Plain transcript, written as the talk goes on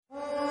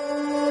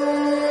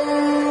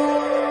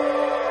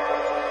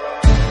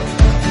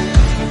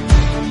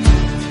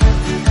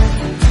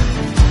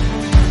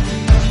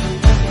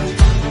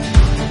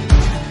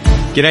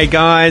G'day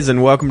guys,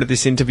 and welcome to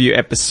this interview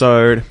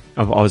episode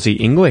of Aussie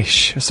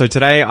English. So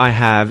today I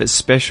have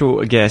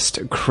special guest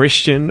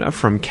Christian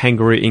from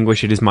Kangaroo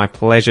English. It is my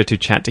pleasure to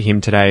chat to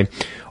him today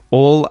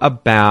all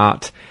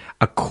about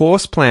a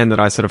course plan that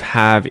I sort of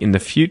have in the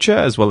future,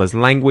 as well as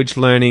language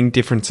learning,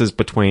 differences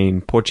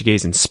between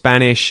Portuguese and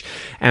Spanish.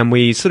 And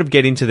we sort of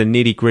get into the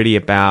nitty-gritty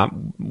about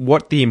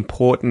what the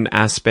important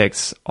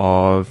aspects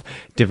of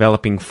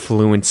developing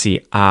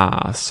fluency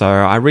are. So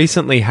I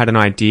recently had an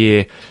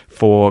idea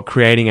for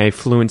creating a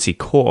fluency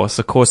course,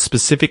 a course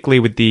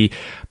specifically with the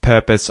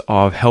purpose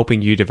of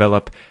helping you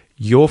develop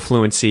your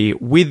fluency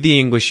with the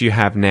English you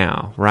have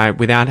now, right?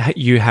 Without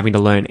you having to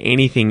learn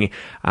anything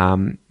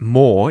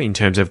more in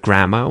terms of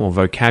grammar or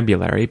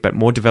vocabulary, but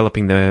more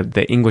developing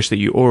the English that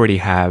you already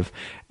have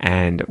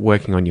and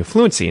working on your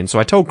fluency. And so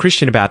I told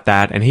Christian about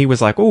that, and he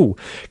was like, "Oh,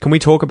 can we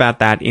talk about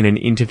that in an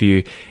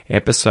interview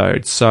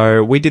episode?"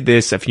 So we did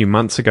this a few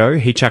months ago.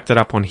 He chucked it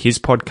up on his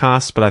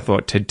podcast, but I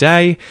thought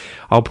today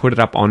I'll put it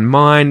up on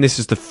mine. This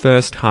is the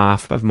first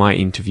half of my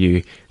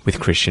interview with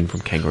Christian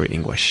from Kangaroo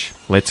English.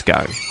 Let's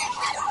go.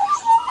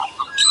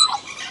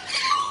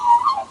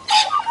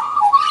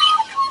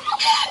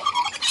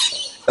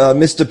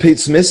 Mr. Pete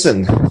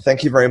Smithson,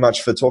 thank you very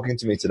much for talking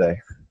to me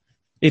today.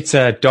 It's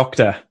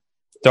Dr.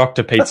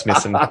 Pete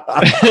Smithson.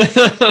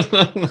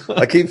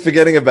 I keep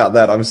forgetting about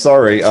that. I'm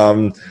sorry.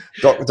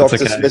 Dr. Okay.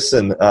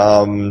 Smithson,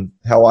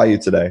 how are you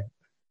today?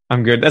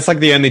 I'm good. That's like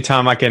the only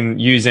time I can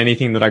use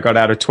anything that I got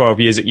out of 12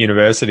 years at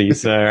university.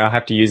 So I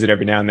have to use it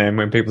every now and then.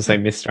 When people say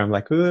Mr., I'm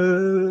like,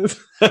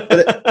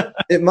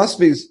 It must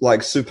be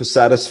like super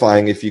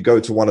satisfying if you go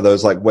to one of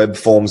those like web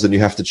forms and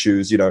you have to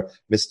choose, you know,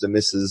 Mr.,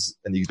 Mrs.,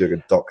 and you do a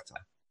doctor.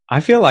 I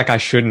feel like I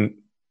shouldn't.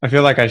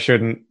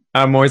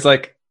 I'm always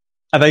like,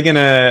 are they going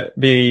to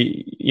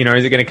be, you know,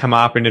 is it going to come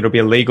up and it'll be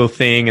a legal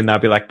thing? And they'll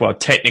be like, well,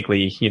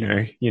 technically, you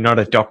know, you're not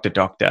a doctor.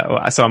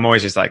 So I'm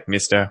always just like,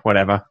 Mr.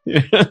 whatever.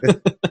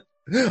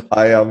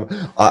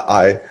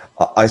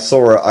 I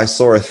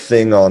saw a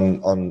thing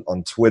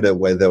on Twitter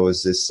where there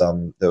was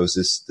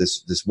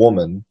this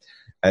woman,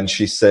 and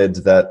she said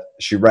that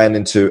she ran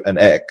into an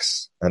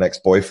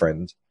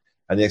ex-boyfriend,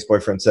 and the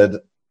ex-boyfriend said,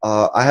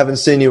 I haven't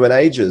seen you in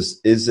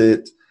ages. Is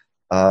it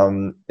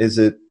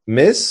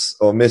Miss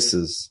or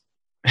Mrs.?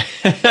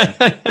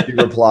 He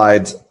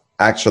replied,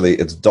 actually,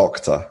 it's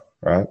doctor,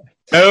 right?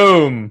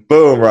 Boom,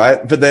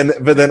 right? But then,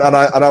 and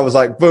I was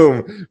like,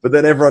 boom. But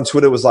then everyone on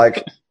Twitter was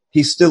like,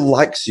 he still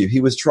likes you.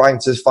 He was trying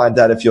to find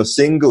out if you're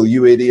single,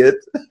 you idiot.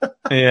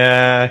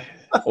 Yeah,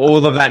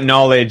 all of that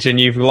knowledge, and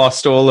you've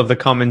lost all of the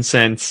common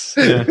sense.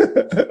 Yeah.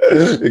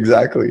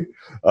 Exactly.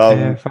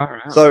 Yeah,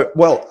 far out. So,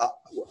 well,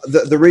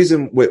 the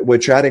reason we're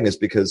chatting is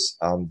because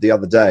the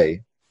other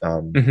day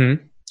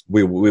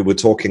we were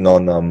talking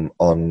on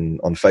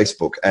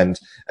Facebook, and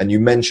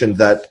you mentioned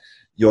that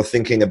you're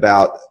thinking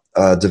about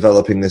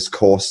developing this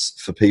course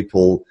for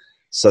people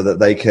so that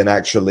they can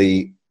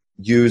actually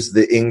use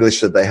the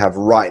English that they have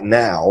right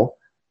now,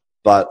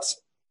 but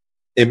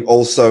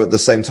also at the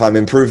same time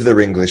improve their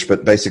English,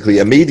 but basically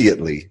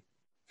immediately.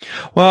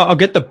 Well, I'll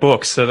get the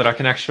book so that I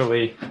can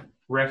actually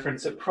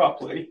reference it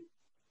properly,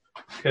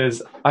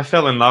 because I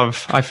fell in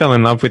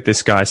love with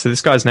this guy. So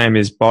this guy's name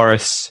is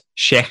Boris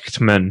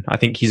Shechtman. I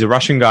think he's a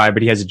Russian guy,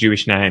 but he has a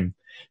Jewish name.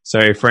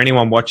 So for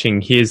anyone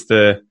watching, here's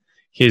the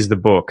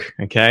book,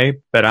 okay?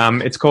 But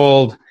it's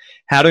called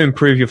How to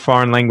Improve Your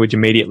Foreign Language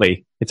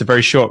Immediately. It's a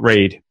very short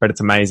read, but it's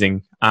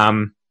amazing.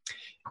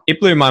 It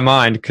blew my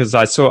mind because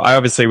I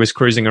obviously was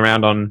cruising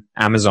around on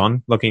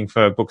Amazon looking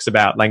for books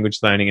about language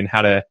learning and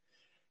how to,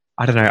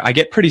 I don't know, I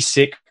get pretty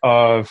sick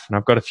of, and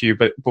I've got a few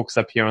books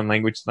up here on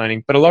language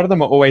learning, but a lot of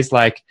them are always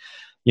like,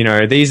 you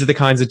know, these are the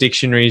kinds of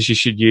dictionaries you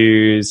should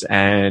use,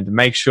 and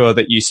make sure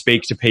that you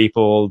speak to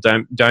people.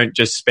 Don't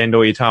just spend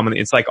all your time on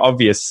it. It's like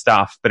obvious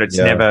stuff, but it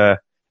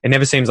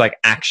never seems like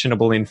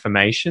actionable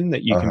information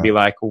that you can be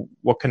like, well,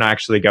 what can I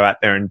actually go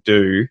out there and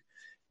do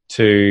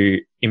to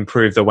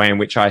improve the way in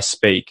which I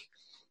speak?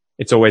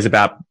 It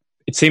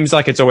seems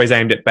like it's always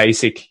aimed at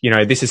basic, you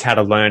know, this is how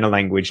to learn a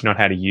language, not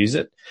how to use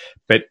it.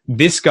 But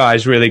this guy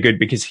is really good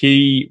because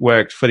he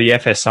worked for the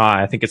FSI.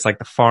 I think it's like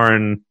the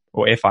Foreign,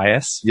 or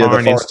FIS. Yeah,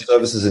 the Foreign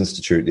Services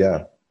Institute,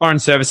 yeah. Foreign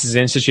Services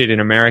Institute in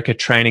America,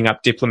 training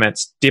up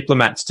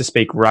diplomats to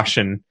speak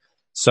Russian.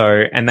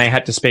 So, and they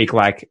had to speak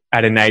like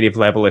at a native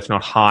level, if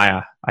not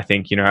higher, I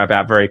think, you know,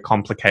 about very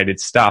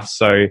complicated stuff.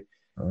 So,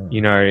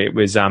 you know, it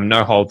was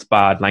no holds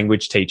barred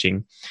language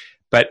teaching.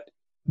 But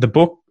the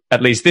book,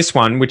 at least this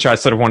one, which I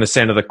sort of want to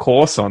center the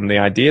course on, the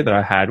idea that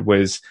I had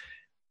was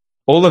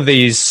all of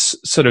these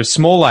sort of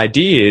small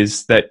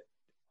ideas that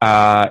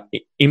are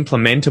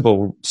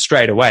implementable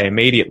straight away,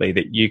 immediately,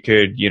 that you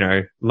could, you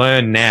know,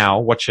 learn now,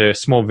 watch a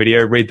small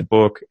video, read the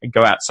book,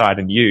 go outside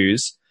and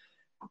use,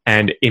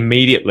 and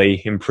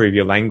immediately improve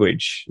your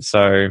language.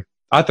 So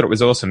I thought it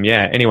was awesome.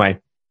 Yeah. Anyway,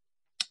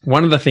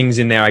 one of the things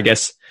in there, I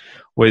guess,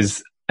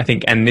 was, I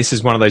think, and this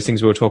is one of those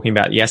things we were talking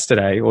about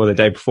yesterday or the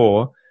day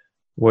before,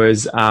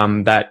 was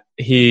that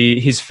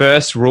his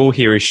first rule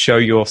here is show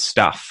your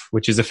stuff,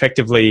 which is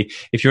effectively,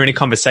 if you're in a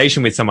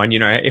conversation with someone,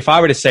 if I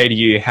were to say to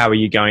you, how are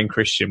you going,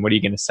 Christian? What are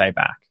you going to say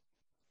back?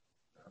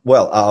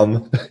 Well,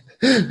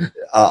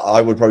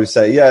 I would probably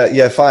say,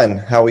 yeah, fine.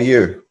 How are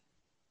you?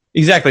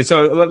 Exactly.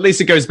 So at least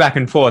it goes back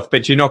and forth,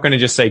 but you're not going to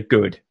just say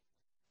good,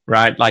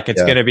 right? Like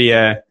it's going to be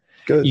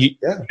good.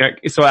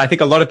 So I think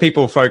a lot of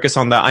people focus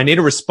on I need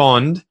to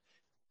respond,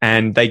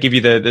 and they give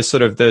you the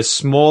sort of the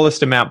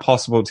smallest amount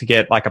possible to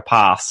get like a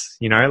pass,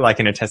 like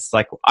in a test. It's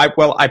like,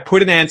 I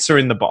put an answer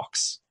in the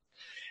box.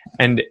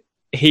 And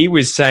he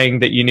was saying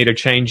that you need to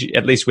change,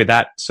 at least with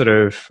that sort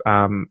of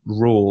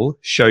rule,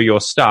 show your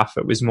stuff.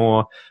 It was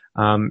more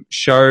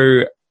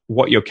show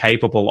what you're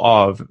capable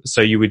of.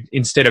 So you would,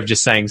 instead of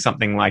just saying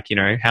something like,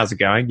 how's it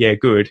going? Yeah,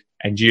 good.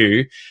 And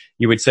you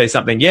would say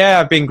something, yeah,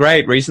 I've been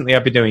great. Recently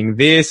I've been doing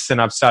this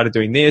and I've started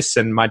doing this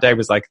and my day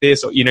was like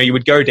this. Or, you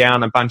would go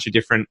down a bunch of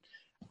different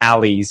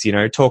alleys,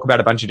 talk about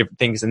a bunch of different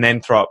things and then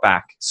throw it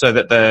back so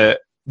that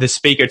the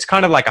speaker, it's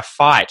kind of like a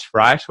fight,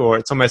 right? Or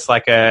it's almost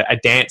like a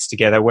dance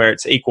together where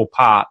it's equal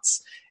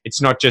parts. It's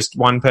not just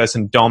one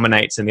person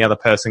dominates and the other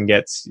person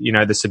gets,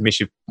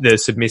 the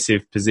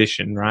submissive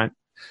position, right?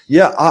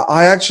 Yeah,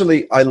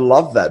 I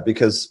love that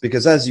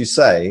because as you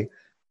say,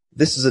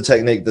 this is a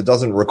technique that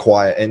doesn't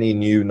require any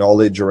new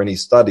knowledge or any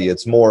study.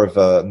 It's more of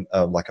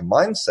like a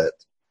mindset.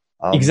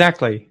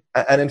 Exactly.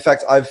 And in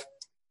fact,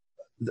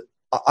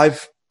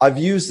 I've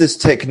used this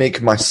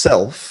technique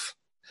myself,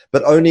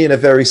 but only in a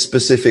very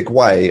specific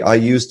way. I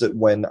used it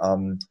when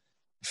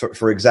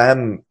for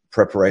exam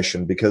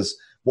preparation, because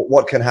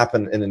what can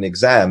happen in an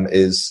exam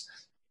is,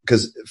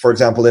 because, for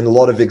example, in a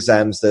lot of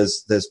exams,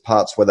 there's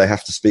parts where they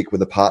have to speak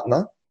with a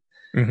partner.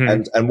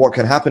 Mm-hmm. And what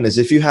can happen is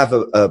if you have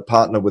a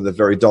partner with a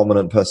very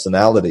dominant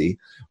personality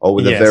or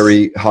with a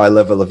very high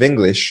level of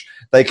English,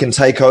 they can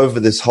take over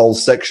this whole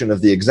section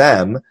of the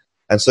exam.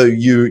 And so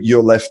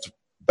you're left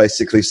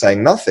basically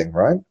saying nothing,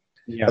 right?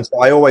 Yeah. And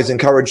so I always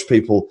encourage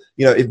people,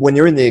 when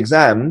you're in the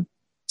exam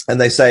and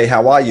they say,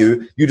 how are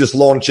you? You just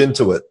launch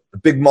into it, a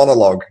big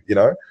monologue,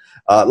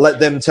 let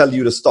them tell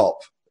you to stop.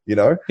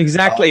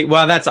 Exactly.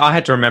 Well, I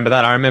had to remember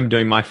that. I remember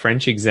doing my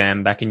French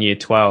exam back in year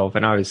 12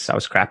 and I was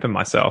crapping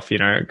myself,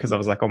 because I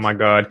was like, oh my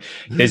God,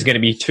 there's going to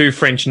be two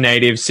French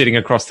natives sitting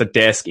across the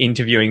desk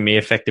interviewing me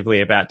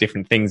effectively about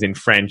different things in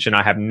French. And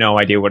I have no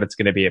idea what it's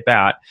going to be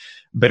about.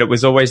 But it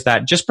was always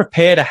that, just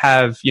prepare to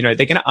have, they're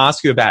going to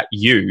ask you about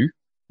you,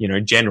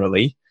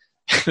 generally.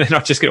 They're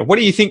not just going to, what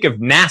do you think of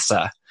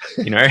NASA?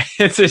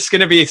 It's just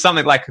going to be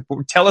something like,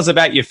 tell us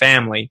about your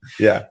family.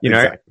 Yeah.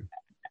 Exactly.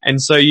 And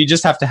so you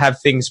just have to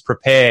have things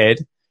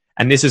prepared.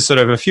 And this is sort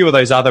of a few of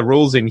those other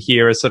rules in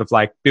here are sort of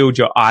like build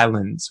your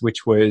islands,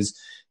 which was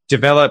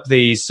develop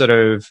these sort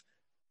of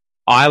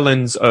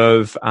islands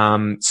of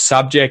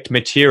subject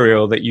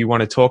material that you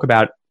want to talk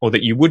about or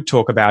that you would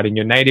talk about in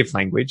your native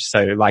language.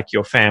 So like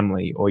your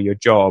family or your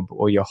job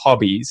or your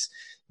hobbies,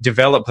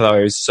 develop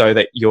those so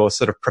that you're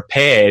sort of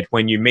prepared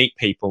when you meet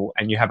people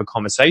and you have a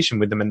conversation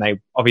with them and they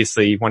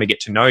obviously want to get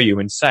to know you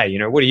and say,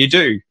 what do you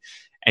do?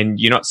 And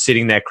you're not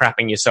sitting there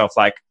crapping yourself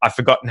like, I've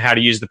forgotten how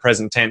to use the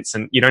present tense.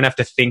 And you don't have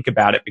to think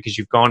about it because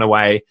you've gone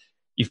away,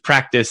 you've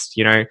practiced,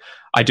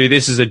 I do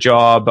this as a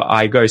job,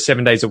 I go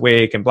 7 days a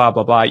week and blah,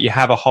 blah, blah. You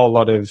have a whole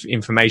lot of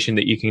information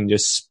that you can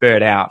just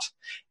spurt out.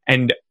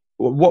 And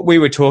what we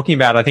were talking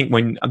about, I think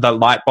when the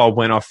light bulb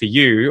went off for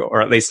you,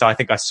 or at least I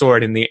think I saw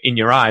it in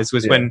your eyes,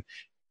 was when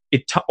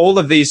all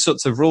of these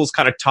sorts of rules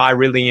kind of tie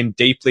really in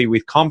deeply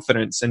with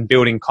confidence and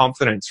building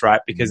confidence,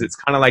 right? Because it's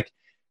kind of like,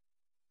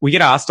 we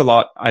get asked a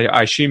lot,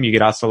 I assume you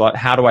get asked a lot,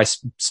 how do I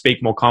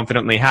speak more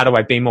confidently? How do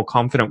I be more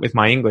confident with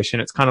my English?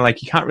 And it's kind of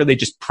like, you can't really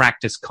just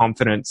practice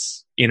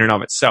confidence in and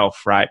of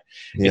itself, right?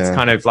 Yeah. It's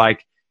kind of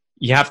like,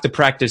 you have to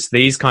practice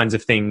these kinds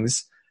of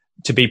things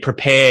to be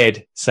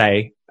prepared,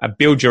 say,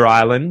 build your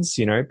islands,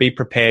 be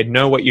prepared,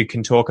 know what you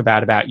can talk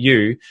about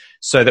you,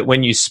 so that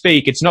when you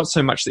speak, it's not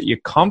so much that you're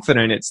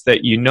confident, it's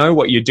that you know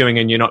what you're doing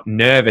and you're not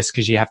nervous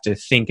because you have to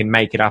think and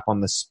make it up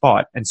on the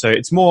spot. And so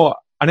it's more,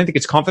 I don't think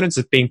it's confidence,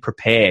 it's being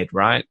prepared,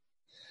 right?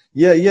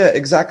 Yeah,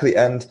 exactly.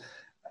 And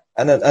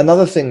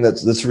another thing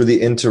that's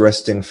really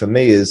interesting for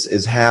me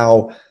is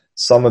how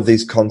some of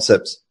these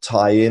concepts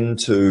tie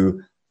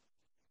into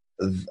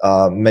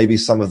maybe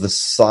some of the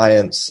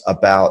science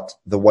about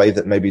the way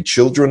that maybe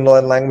children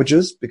learn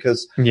languages,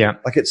 because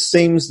like it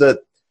seems that,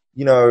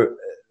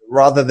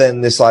 rather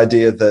than this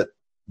idea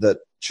that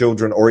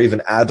children or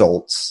even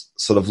adults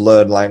sort of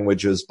learn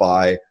languages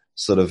by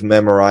sort of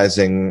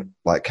memorizing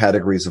like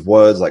categories of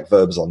words like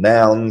verbs or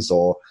nouns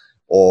or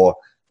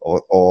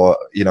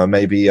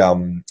maybe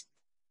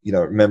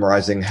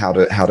memorizing how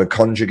to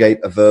conjugate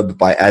a verb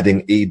by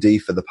adding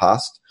ed for the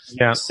past.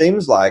 It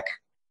seems like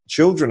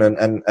children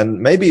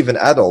and maybe even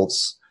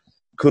adults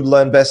could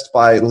learn best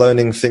by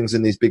learning things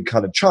in these big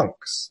kind of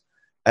chunks.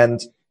 And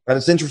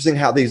it's interesting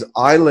how this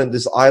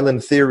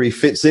island theory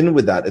fits in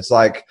with that. It's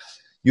like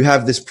you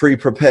have this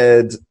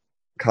pre-prepared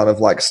kind of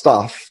like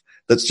stuff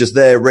that's just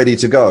there ready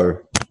to go.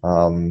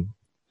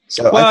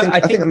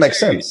 I think it makes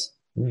sense.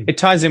 it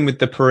ties in with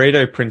the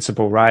Pareto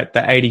principle, right?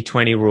 The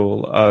 80-20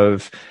 rule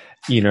of,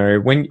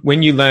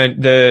 when you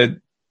learn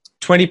the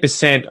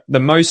 20%, the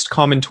most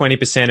common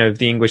 20% of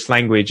the English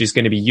language is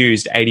going to be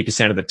used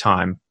 80% of the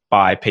time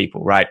by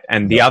people, right?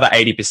 And the other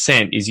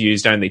 80% is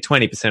used only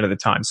 20% of the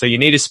time. So you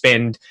need to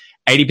spend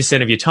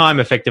 80% of your time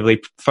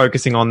effectively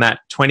focusing on that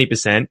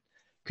 20%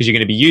 because you're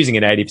going to be using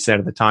it 80%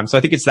 of the time. So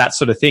I think it's that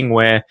sort of thing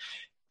where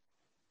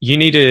you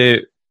need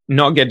to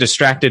not get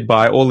distracted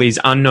by all these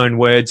unknown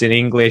words in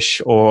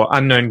English or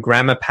unknown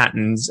grammar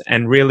patterns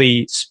and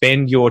really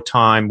spend your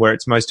time where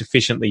it's most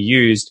efficiently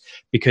used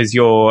because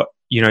you're,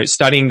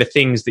 studying the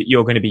things that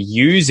you're going to be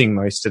using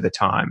most of the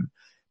time,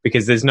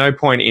 because there's no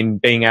point in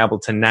being able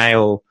to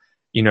nail,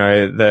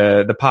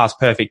 the past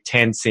perfect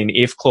tense in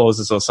if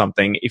clauses or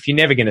something if you're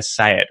never going to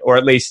say it, or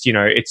at least,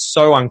 it's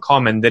so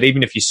uncommon that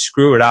even if you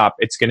screw it up,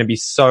 it's going to be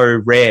so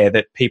rare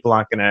that people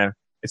aren't going to,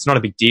 it's not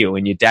a big deal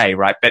in your day,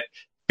 right? But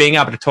being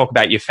able to talk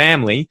about your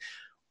family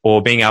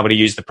or being able to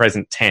use the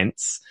present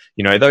tense,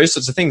 those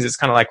sorts of things, it's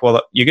kind of like,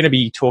 well, you're going to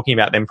be talking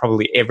about them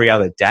probably every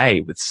other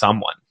day with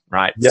someone,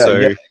 right?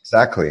 Yeah,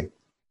 exactly.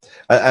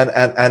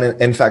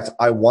 And in fact,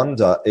 I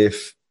wonder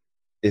if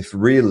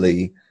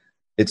really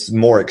it's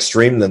more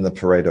extreme than the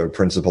Pareto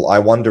principle. I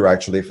wonder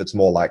actually if it's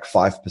more like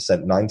 5%,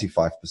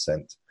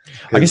 95%.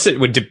 I guess it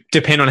would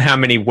depend on how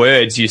many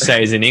words you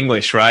say is in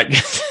English, right?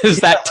 Because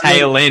that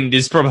tail end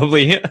is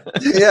probably...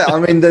 Yeah, I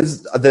mean,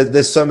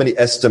 there's so many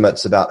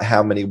estimates about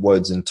how many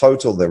words in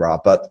total there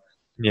are, but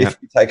if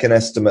you take an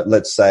estimate,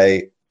 let's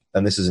say,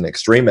 and this is an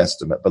extreme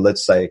estimate, but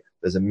let's say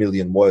there's 1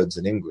 million words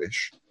in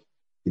English,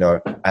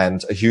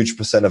 and a huge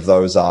percent of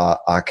those are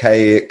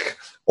archaic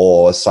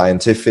or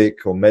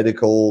scientific or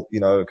medical,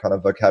 kind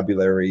of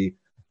vocabulary.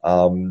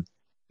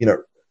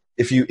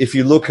 If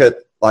you look at,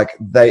 like,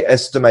 they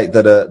estimate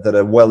that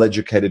a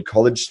well-educated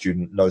college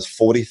student knows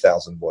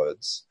 40,000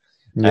 words.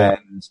 Yeah.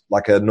 And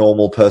like a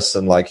normal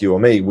person like you or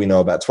me, we know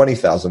about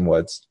 20,000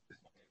 words.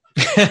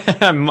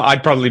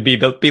 I'd probably be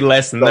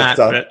less than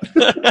Doctor.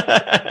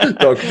 That.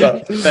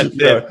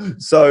 Doctor.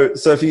 So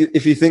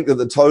if you think that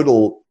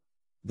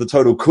the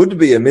total could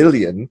be 1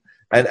 million,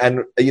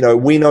 and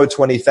we know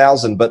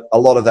 20,000, but a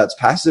lot of that's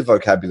passive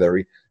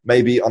vocabulary.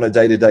 Maybe on a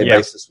day-to-day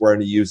basis, we're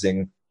only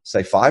using,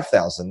 say,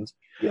 5,000.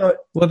 Well,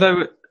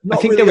 not I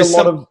think really there was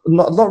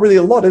not really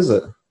a lot, is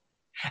it?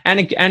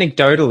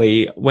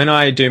 Anecdotally, when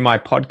I do my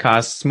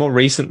podcasts, more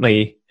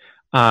recently,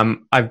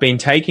 I've been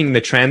taking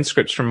the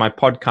transcripts from my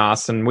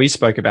podcasts, and we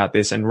spoke about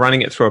this, and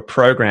running it through a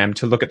program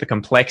to look at the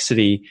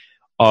complexity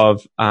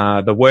of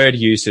the word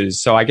uses.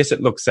 So I guess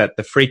it looks at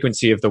the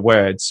frequency of the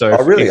word. So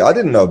really? I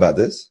didn't know about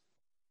this.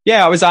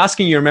 Yeah, I was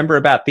asking you, remember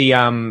about the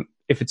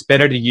if it's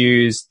better to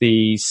use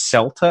the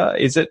CELTA,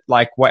 is it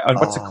like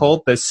what's it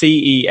called? The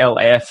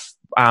CELF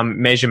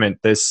measurement,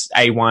 this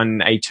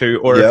A1,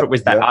 A2, or if it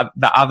was that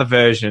the other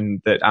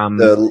version that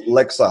the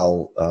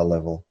Lexile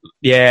level.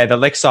 Yeah, the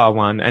Lexile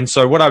one. And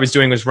so what I was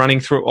doing was running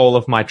through all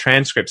of my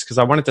transcripts because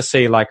I wanted to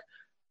see, like,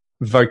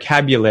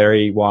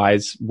 vocabulary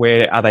wise,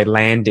 where are they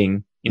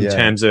landing in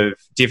terms of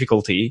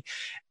difficulty.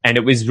 And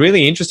it was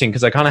really interesting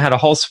because I kind of had a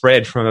whole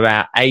spread from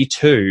about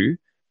A2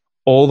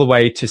 all the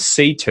way to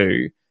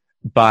C2,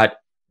 but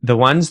the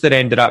ones that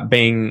ended up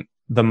being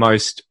the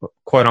most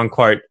quote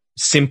unquote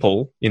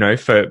simple,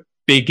 for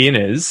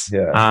beginners,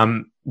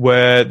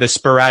 were the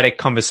sporadic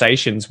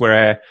conversations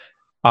where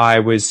I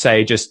was,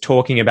 say, just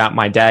talking about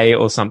my day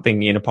or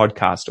something in a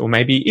podcast, or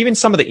maybe even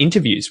some of the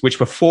interviews, which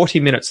were 40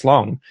 minutes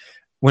long.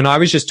 When I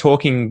was just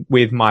talking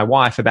with my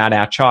wife about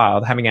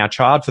having our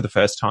child for the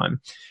first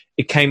time,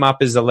 it came up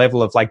as a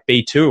level of like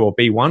B2 or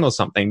B1 or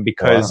something,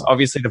 because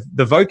obviously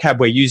the vocab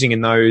we're using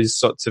in those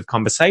sorts of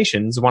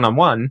conversations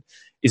one-on-one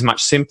is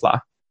much simpler.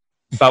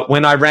 But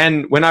when I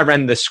ran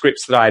the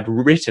scripts that I'd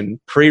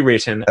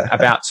pre-written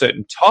about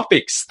certain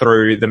topics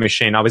through the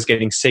machine, I was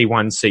getting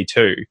C1,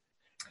 C2.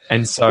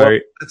 And so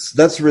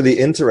that's really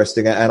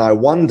interesting. And I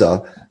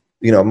wonder,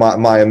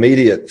 my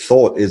immediate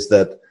thought is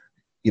that,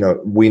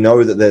 we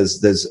know that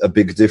there's a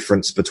big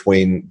difference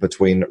between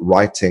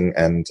writing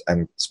and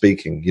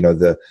speaking,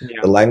 the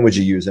language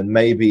you use. And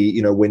maybe,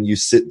 when you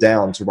sit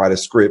down to write a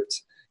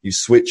script, you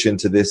switch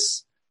into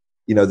this,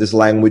 this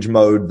language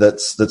mode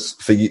that's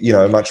for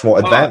you, much more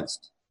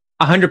advanced.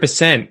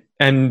 100%.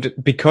 And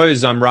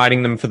because I'm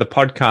writing them for the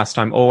podcast,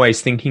 I'm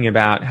always thinking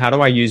about how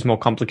do I use more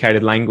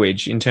complicated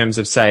language in terms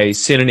of, say,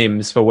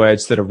 synonyms for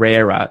words that are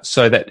rarer,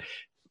 so that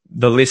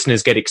the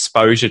listeners get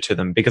exposure to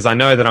them. Because I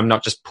know that I'm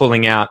not just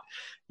pulling out,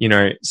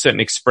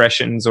 certain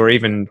expressions or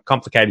even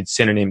complicated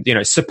synonyms,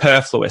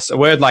 superfluous, a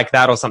word like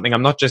that or something.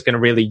 I'm not just going to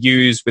really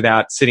use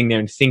without sitting there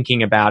and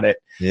thinking about it.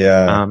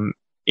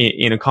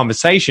 In a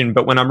conversation.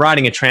 But when I'm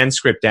writing a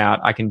transcript out,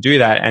 I can do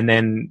that and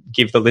then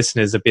give the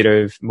listeners a bit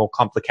of more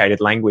complicated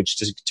language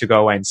to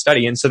go away and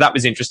study. And so that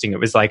was interesting. It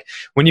was like,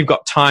 when you've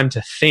got time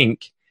to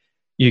think,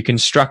 you can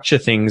structure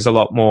things a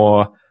lot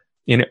more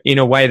in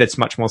a way that's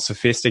much more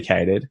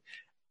sophisticated.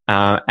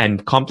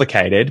 and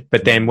complicated.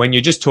 But then when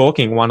you're just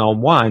talking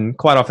one-on-one,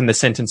 quite often the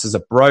sentences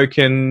are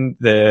broken.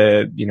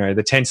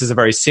 The tenses are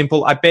very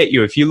simple. I bet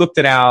you if you looked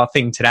at our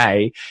thing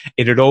today,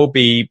 it'd all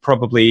be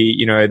probably,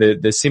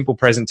 the simple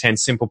present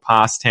tense, simple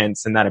past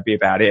tense, and that'd be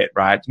about it,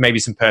 right? Maybe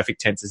some perfect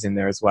tenses in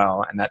there as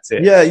well, and that's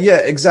it. Yeah,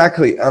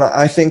 exactly. And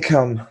I think,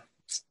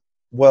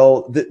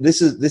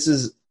 this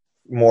is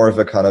more of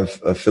a kind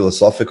of a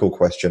philosophical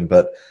question,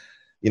 but,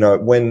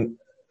 when,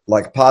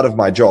 like, part of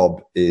my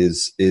job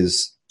is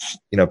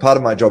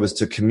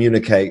to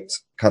communicate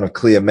kind of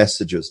clear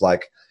messages.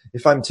 Like,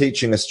 if I'm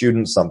teaching a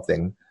student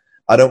something,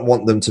 I don't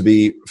want them to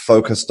be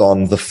focused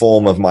on the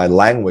form of my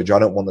language. I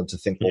don't want them to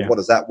think, well, what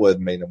does that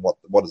word mean? And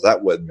what does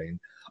that word mean?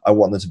 I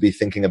want them to be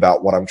thinking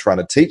about what I'm trying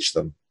to teach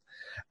them.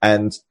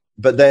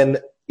 But then,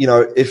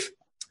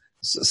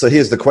 so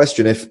here's the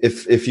question.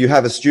 If you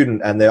have a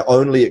student and they're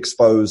only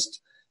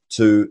exposed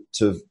to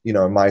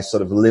my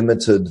sort of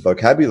limited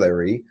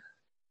vocabulary,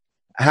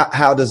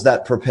 how does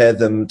that prepare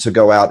them to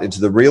go out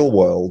into the real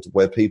world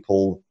where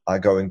people are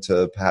going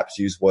to perhaps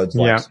use words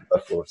like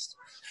superfluous?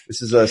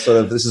 This is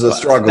a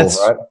struggle,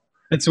 right?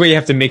 That's where you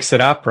have to mix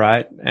it up,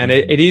 right? And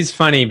it is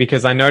funny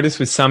because I notice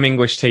with some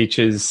English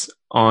teachers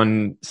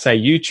on, say,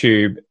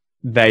 YouTube,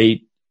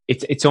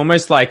 it's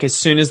almost like as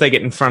soon as they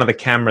get in front of the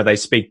camera, they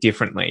speak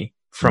differently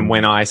from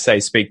when I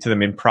speak to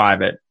them in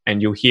private,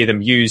 and you'll hear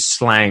them use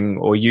slang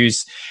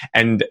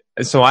and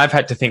so I've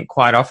had to think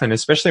quite often,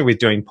 especially with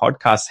doing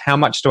podcasts, how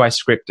much do I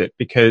script it?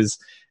 Because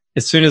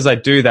as soon as I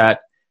do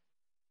that,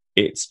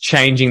 it's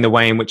changing the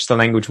way in which the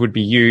language would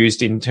be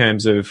used in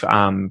terms of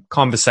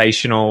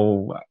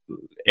conversational,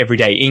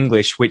 everyday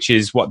English, which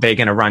is what they're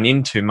going to run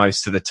into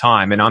most of the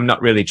time. And I'm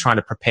not really trying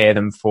to prepare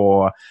them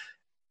for,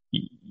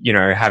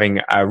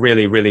 having a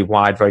really, really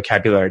wide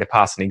vocabulary to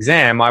pass an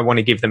exam. I want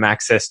to give them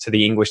access to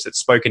the English that's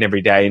spoken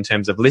every day in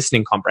terms of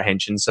listening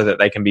comprehension so that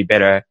they can be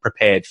better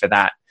prepared for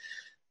that.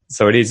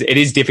 So it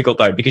is difficult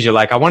though, because you're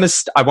like, I want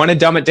to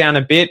dumb it down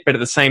a bit, but at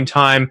the same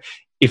time,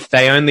 if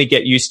they only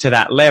get used to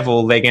that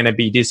level, they're going to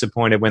be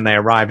disappointed when they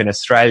arrive in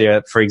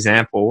Australia, for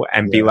example,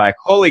 and be like,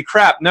 holy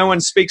crap, no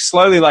one speaks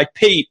slowly like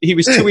Pete. He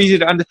was too easy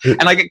to understand.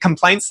 And I get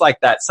complaints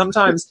like that.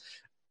 Sometimes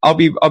I'll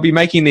be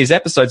making these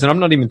episodes and I'm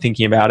not even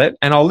thinking about it,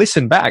 and I'll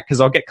listen back because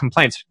I'll get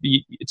complaints.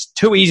 It's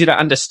too easy to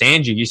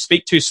understand you. You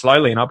speak too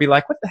slowly, and I'll be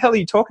like, what the hell are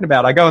you talking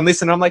about? I go and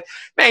listen. And I'm like,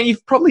 man,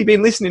 you've probably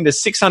been listening to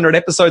 600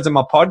 episodes of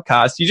my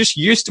podcast. You're just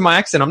used to my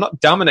accent. I'm not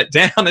dumbing it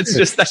down. That's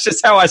just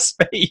how I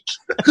speak.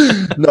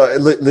 No,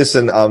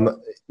 listen,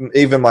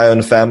 even my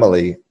own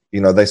family,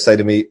 they say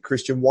to me,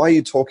 Christian, why are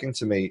you talking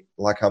to me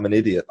like I'm an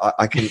idiot?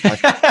 I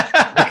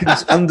can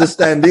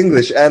understand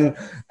English. And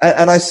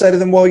I say to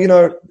them, well,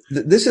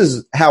 this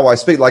is how I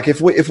speak. Like if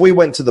we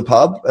went to the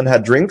pub and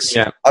had drinks,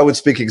 I would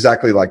speak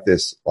exactly like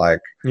this. Like,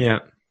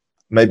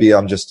 maybe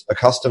I'm just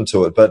accustomed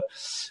to it. But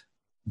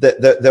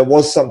there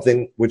was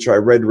something which I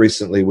read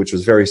recently, which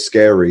was very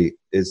scary,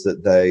 is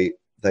that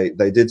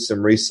they did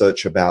some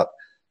research about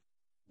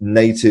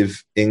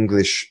native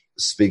English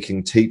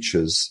speaking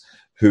teachers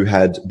who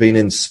had been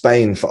in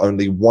Spain for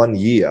only 1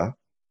 year.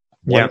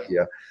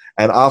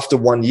 And after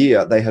 1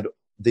 year,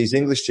 these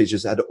English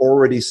teachers had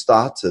already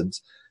started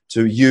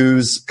to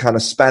use kind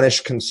of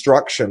Spanish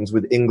constructions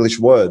with English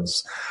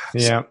words,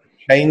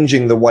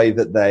 changing the way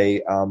that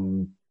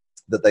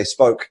they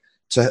spoke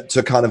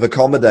to kind of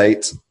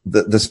accommodate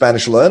the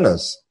Spanish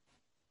learners.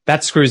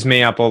 That screws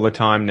me up all the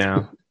time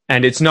now.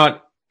 And it's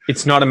not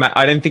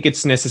I don't think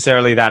it's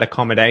necessarily that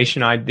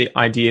accommodation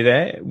idea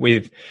there.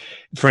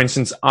 For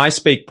instance, I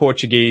speak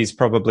Portuguese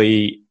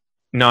probably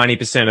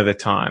 90% of the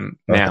time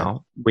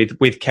now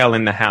with Kel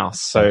in the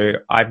house. So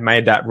I've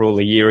made that rule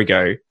a year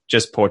ago,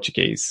 just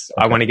Portuguese.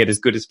 I want to get as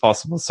good as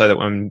possible so that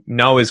when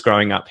Noah's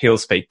growing up, he'll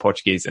speak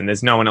Portuguese and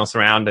there's no one else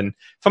around. And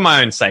for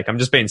my own sake, I'm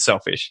just being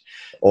selfish.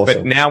 Awesome.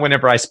 But now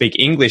whenever I speak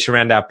English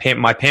around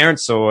my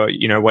parents or,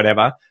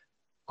 whatever,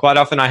 quite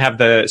often I have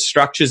the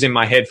structures in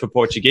my head for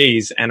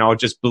Portuguese and I'll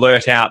just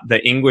blurt out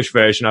the English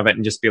version of it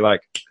and just be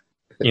like,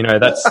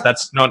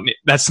 that's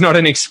not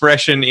an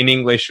expression in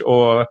English.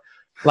 Or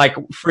like,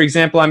 for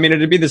example,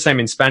 it'd be the same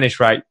in Spanish,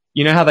 right?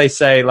 You know how they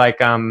say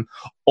like,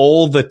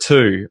 all the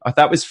two,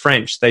 that was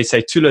French. They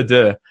say tous les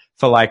deux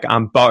for like,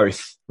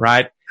 both,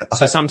 right?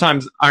 So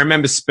sometimes I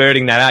remember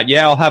spurting that out.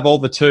 Yeah, I'll have all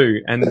the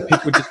two. And people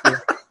would just be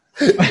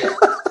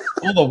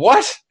all the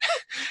what?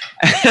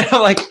 And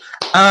I'm like,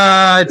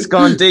 it's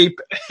gone deep.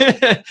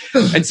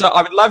 And so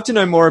I would love to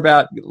know more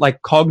about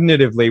like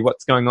cognitively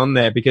what's going on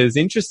there, because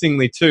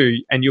interestingly too,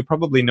 and you'll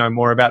probably know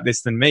more about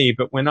this than me,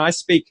 but when I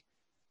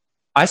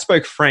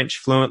spoke French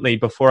fluently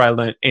before I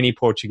learnt any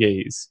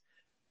Portuguese.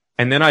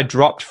 And then I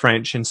dropped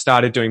French and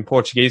started doing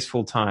Portuguese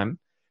full time.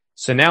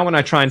 So now when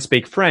I try and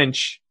speak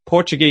French,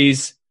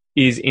 Portuguese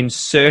is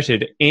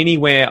inserted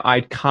anywhere I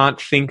can't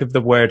think of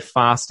the word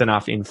fast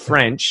enough in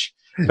French,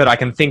 but I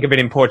can think of it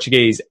in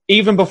Portuguese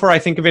even before I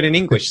think of it in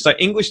English. So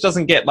English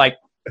doesn't get like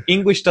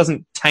English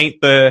doesn't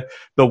taint the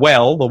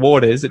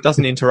waters. It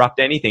doesn't interrupt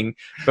anything.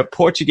 But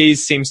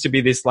Portuguese seems to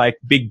be this like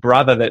big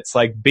brother that's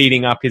like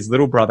beating up his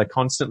little brother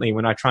constantly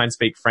when I try and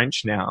speak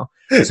French now.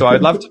 So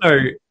I'd love to know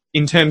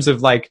in terms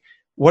of like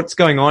what's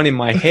going on in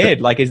my head.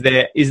 Like, is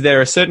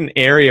there a certain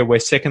area where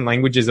second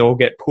languages all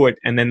get put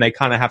and then they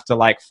kind of have to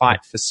like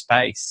fight for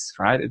space,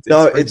 right?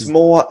 It's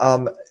more,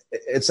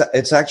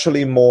 it's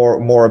actually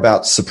more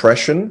about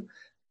suppression.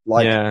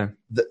 Like, yeah,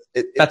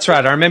 that's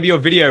right. I remember your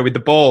video with the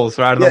balls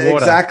right in the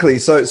water. Exactly.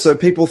 So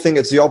people think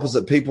it's the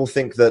opposite. People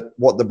think that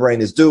what the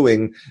brain is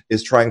doing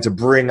is trying to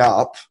bring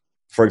up,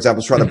 for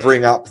example, trying to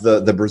bring up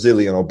the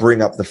Brazilian or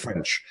bring up the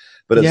French.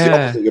 But it's the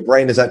opposite. Your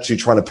brain is actually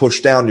trying to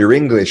push down your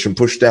English and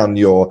push down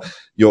your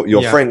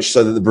French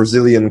so that the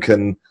Brazilian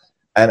can,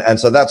 and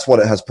so that's what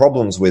it has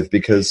problems with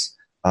because,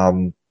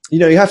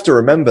 you have to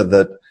remember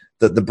that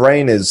the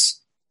brain is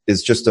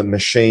just a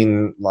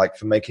machine like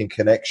for making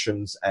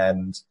connections,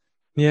 and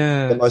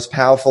the most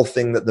powerful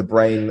thing that the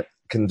brain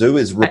can do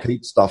is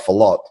repeat stuff a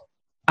lot.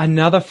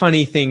 Another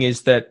funny thing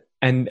is that,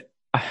 and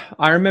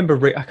I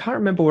remember, I can't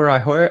remember where I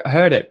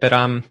heard it, but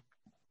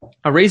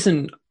a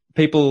reason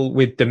people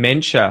with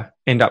dementia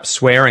end up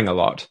swearing a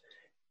lot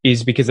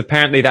is because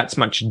apparently that's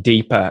much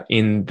deeper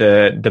in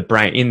the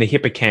brain, in the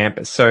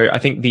hippocampus. So I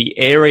think the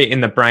area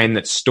in the brain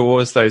that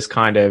stores those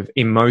kind of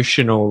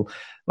emotional,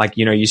 like,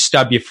 you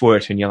stub your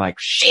foot and you're like,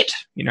 shit,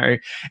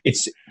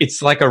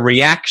 it's like a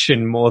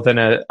reaction more than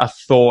a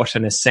thought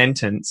and a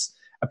sentence.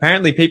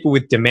 Apparently people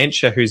with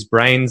dementia whose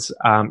brains,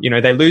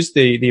 they lose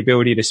the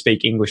ability to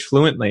speak English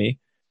fluently,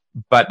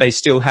 but they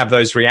still have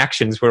those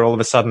reactions where all of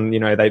a sudden,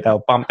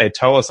 they'll bump their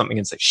toe or something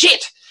and say,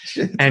 shit.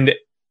 And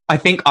I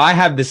think I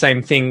have the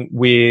same thing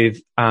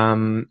with,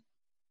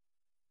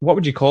 what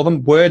would you call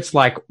them? Words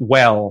like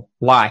well,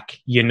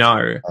 like,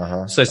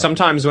 So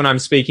sometimes when I'm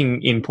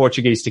speaking in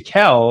Portuguese to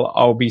Kel,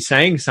 I'll be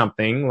saying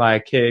something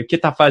like, que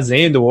tá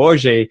fazendo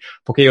hoje?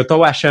 Porque eu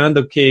tô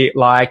achando que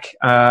like,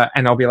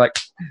 and I'll be like,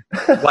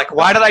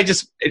 why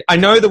did I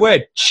know the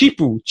word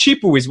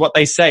chipu is what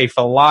they say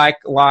for like,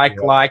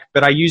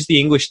 but I use the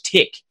English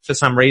tick for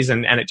some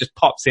reason and it just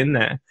pops in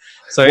there.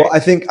 So I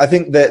think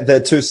that they're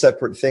two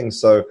separate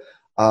things. So,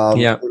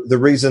 the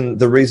reason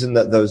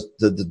that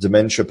the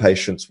dementia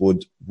patients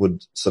would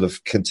sort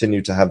of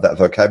continue to have that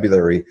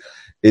vocabulary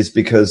is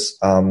because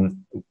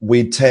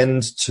we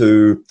tend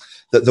to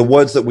the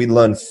words that we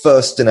learn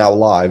first in our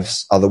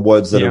lives are the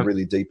words that are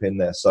really deep in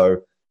there.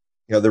 So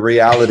the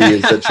reality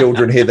is that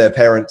children hear their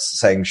parents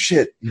saying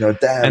shit,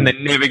 damn, and they're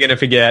never going to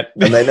forget,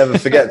 and they never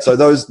forget. So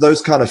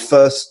those kind of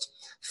first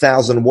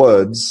 1,000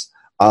 words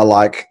are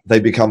like they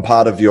become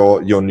part of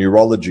your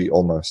neurology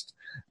almost.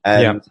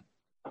 And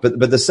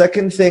But the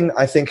second thing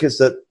I think is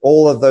that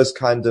all of those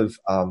kind of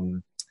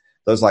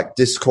those like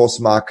discourse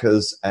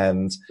markers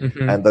and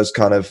those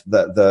kind of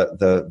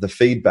the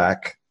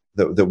feedback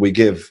that we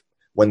give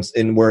when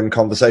we're in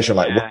conversation,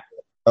 like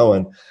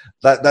and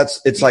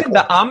it's even like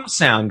the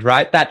sound,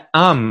 right? That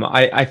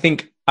I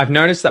think I've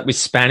noticed that with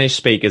Spanish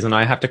speakers, and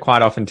I have to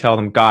quite often tell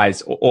them,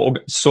 guys, or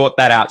sort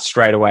that out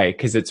straight away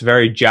because it's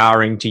very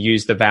jarring to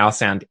use the vowel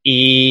sound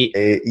e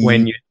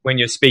when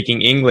you're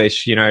speaking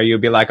English. You'll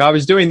be like, I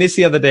was doing this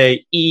the other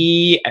day,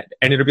 e,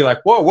 and it'll be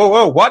like, whoa,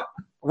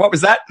 what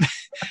was that?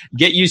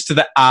 Get used to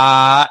the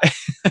ah.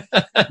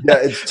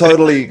 It's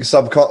totally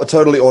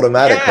totally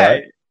automatic,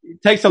 right?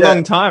 It takes a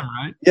long time,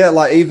 right? Yeah,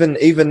 like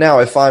even now,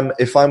 if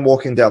I'm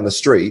walking down the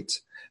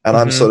street and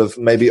I'm sort of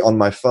maybe on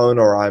my phone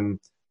or I'm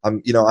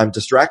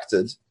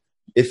distracted.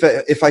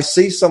 If I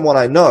see someone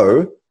I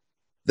know,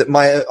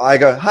 I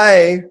go,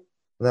 hey,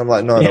 and I'm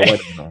like, no, wait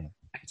a minute,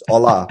 it's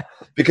hola,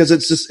 because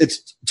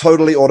it's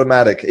totally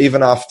automatic,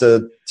 even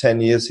after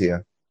 10 years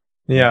here.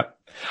 Yeah,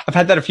 I've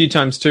had that a few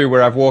times too,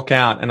 where I've walked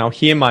out and I'll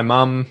hear my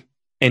mum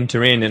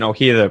enter in, and I'll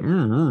hear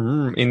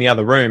the in the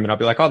other room, and I'll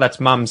be like, oh, that's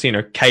mum's,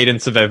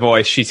 cadence of her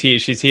voice. She's here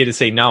to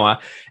see Noah,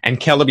 and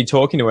Kel will be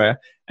talking to her,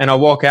 and I'll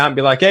walk out and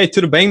be like, hey,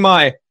 tudo bem,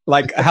 mai?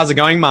 Like, how's it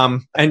going,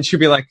 mum? And she'll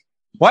be like,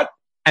 what?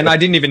 And I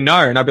didn't even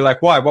know. And I'd be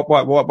like, why?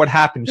 What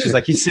happened? She's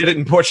like, he said it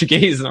in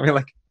Portuguese. And I'll be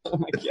like, oh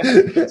my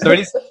God. So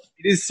it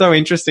is so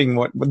interesting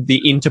what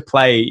the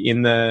interplay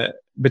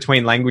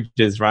between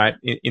languages, right?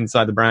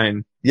 Inside the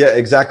brain. Yeah,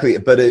 exactly.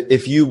 But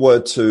if you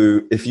were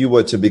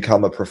to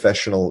become a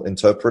professional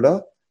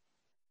interpreter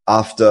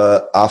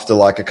after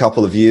like a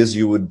couple of years,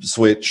 you would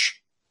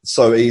switch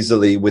so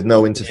easily with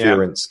no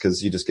interference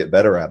because you just get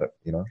better at it,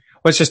 Well,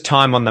 it's just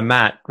time on the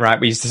mat, right?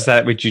 We used to say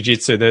that with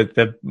jiu-jitsu.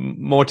 The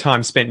more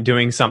time spent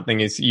doing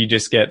something is you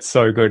just get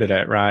so good at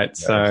it, right?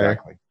 Yeah, so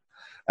exactly.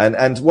 And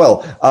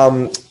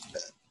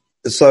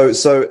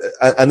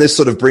this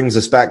sort of brings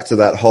us back to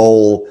that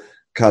whole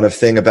kind of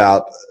thing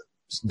about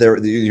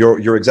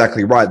you're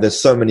exactly right. There's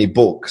so many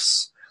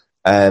books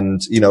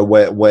and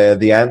where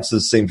the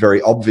answers seem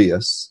very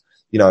obvious,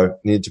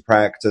 need to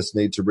practice,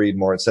 need to read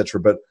more,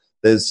 etc. But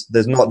there's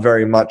not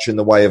very much in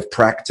the way of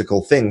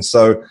practical things.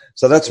 So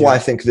that's why I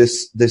think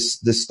this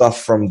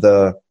stuff from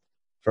the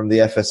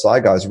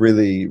FSI guys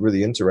really,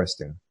 really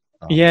interesting.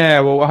 Yeah,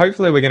 well,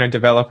 hopefully we're going to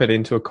develop it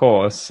into a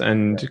course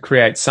and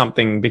create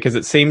something, because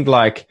it seemed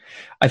like,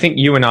 I think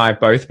you and I have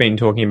both been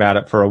talking about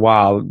it for a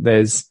while.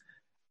 There's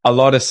a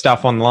lot of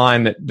stuff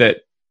online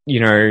that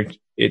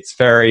it's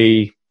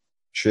very,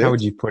 Shit. how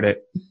would you put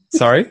it?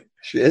 Sorry?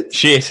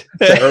 Shit.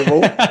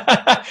 Terrible.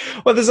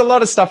 Well, there's a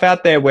lot of stuff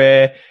out there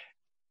where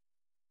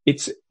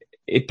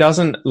it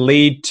doesn't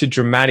lead to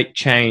dramatic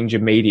change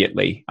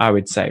immediately, I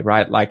would say,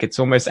 right? Like it's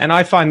almost, and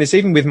I find this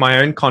even with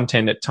my own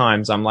content at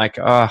times, I'm like,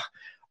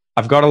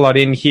 I've got a lot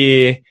in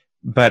here,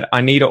 but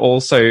I need to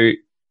also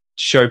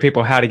show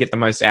people how to get the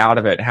most out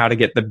of it, how to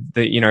get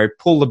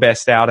pull the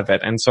best out of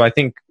it. And so I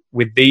think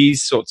with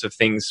these sorts of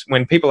things,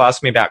 when people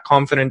ask me about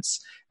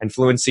confidence and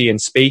fluency and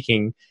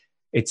speaking,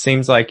 it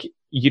seems like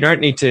you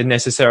don't need to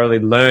necessarily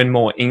learn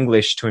more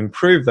English to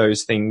improve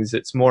those things.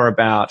 It's more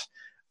about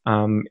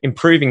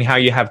improving how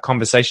you have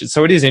conversations.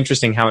 So it is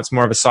interesting how it's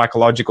more of a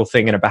psychological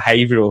thing and a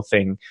behavioral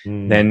thing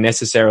than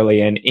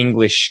necessarily an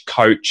English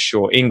coach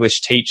or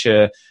English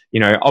teacher.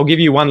 I'll give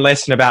you one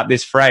lesson about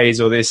this phrase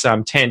or this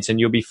tense and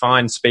you'll be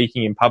fine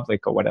speaking in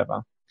public or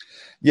whatever.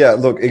 Yeah,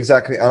 look,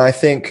 exactly. And I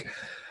think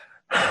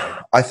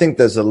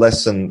there's a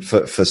lesson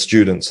for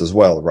students as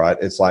well, right?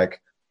 It's like,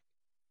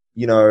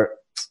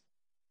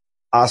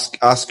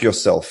 ask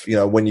yourself,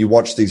 when you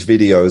watch these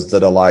videos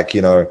that are like,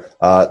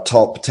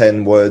 top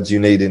 10 words you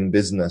need in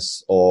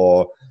business,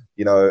 or,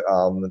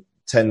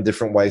 10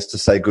 different ways to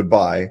say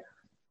goodbye,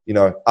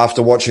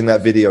 after watching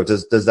that video,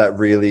 does that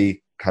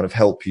really kind of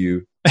help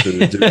you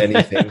to do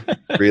anything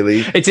really?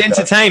 It's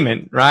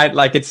entertainment, right?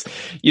 Like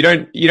you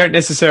don't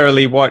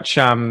necessarily watch,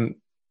 I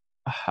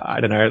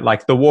don't know,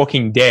 like The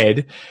Walking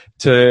Dead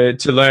to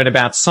learn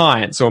about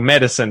science or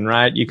medicine,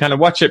 right? You kind of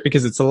watch it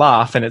because it's a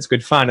laugh and it's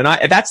good fun. And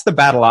that's the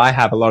battle I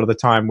have a lot of the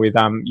time with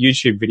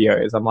YouTube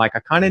videos. I'm like, I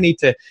kind of need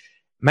to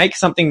make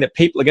something that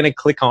people are going to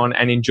click on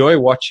and enjoy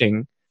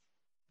watching,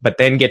 but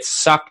then get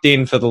sucked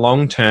in for the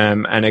long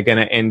term and are going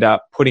to end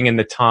up putting in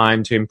the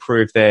time to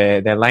improve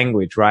their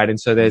language, right? And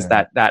so there's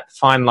that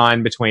fine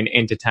line between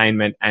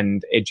entertainment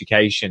and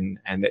education,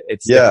 and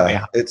it's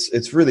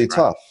it's really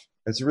tough.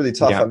 It's really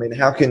tough. Yeah. I mean,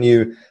 how can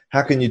you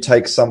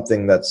take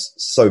something that's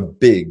so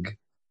big,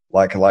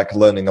 like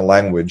learning a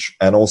language,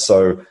 and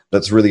also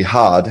that's really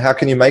hard? How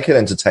can you make it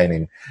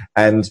entertaining?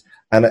 And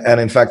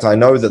in fact, I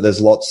know that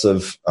there's lots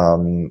of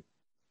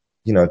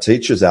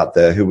teachers out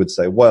there who would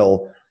say,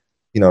 well,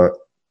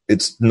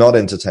 it's not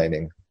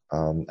entertaining.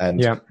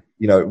 If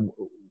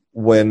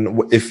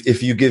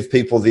you give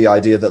people the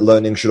idea that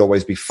learning should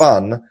always be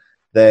fun,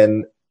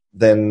 then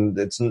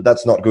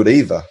that's not good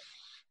either.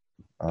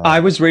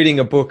 I was reading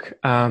a book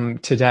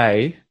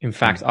today. In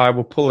fact, I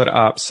will pull it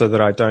up so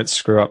that I don't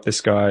screw up this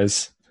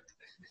guy's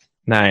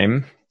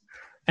name.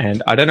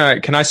 And I don't know,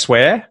 can I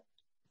swear?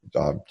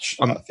 I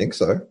think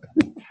so.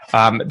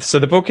 So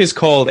the book is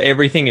called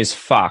Everything is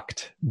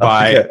Fucked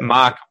by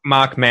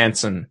Mark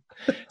Manson.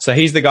 So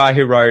he's the guy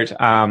who wrote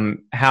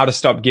How to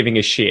Stop Giving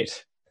a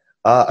Shit.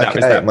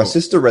 Okay, my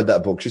sister read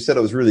that book. She said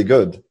it was really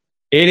good.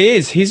 It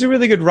is. He's a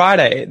really good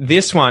writer.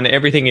 This one,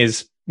 Everything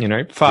is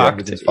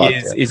fucked,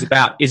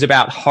 is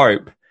about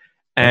hope.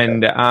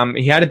 And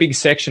he had a big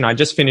section. I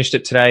just finished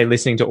it today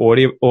listening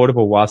to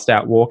Audible whilst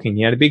out walking.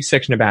 He had a big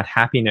section about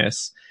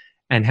happiness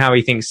and how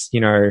he thinks,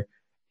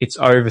 it's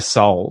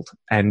oversold,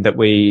 and that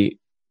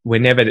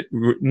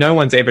no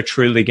one's ever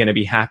truly going to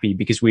be happy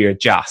because we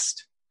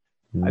adjust.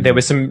 There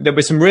were some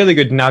really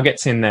good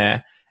nuggets in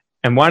there.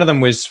 And one of them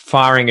was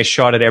firing a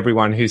shot at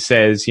everyone who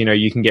says,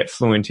 you can get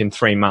fluent in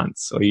 3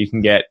 months, or you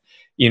can get,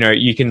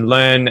 you can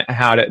learn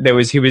how to,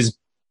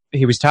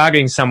 he was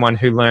targeting someone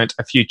who learnt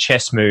a few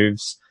chess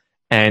moves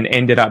and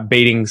ended up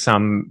beating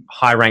some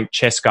high-ranked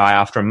chess guy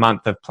after a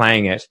month of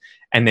playing it,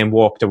 and then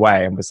walked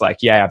away and was like,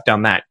 yeah, I've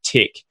done that,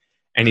 tick.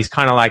 And he's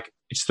kind of like,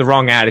 it's the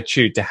wrong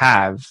attitude to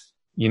have,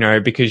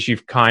 because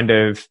you've got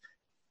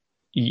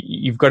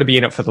to be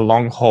in it for the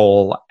long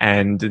haul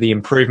and the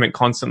improvement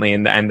constantly,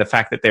 and the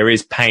fact that there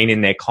is pain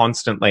in there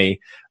constantly.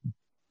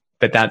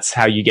 But that's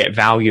how you get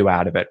value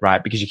out of it,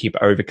 right? Because you keep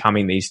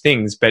overcoming these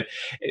things. But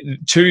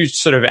two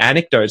sort of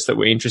anecdotes that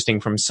were interesting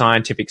from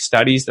scientific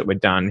studies that were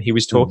done. He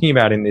was talking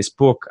about in this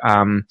book,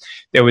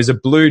 there was a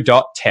blue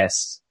dot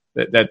test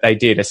that they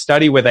did, a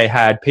study where they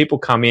had people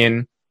come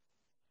in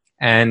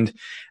and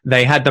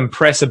they had them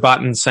press a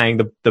button saying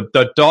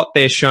the dot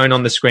they're shown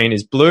on the screen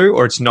is blue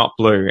or it's not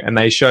blue. And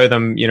they show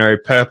them,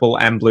 purple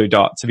and blue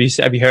dots. Have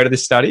you heard of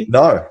this study?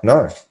 No.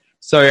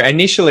 So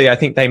initially, I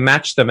think they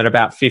matched them at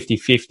about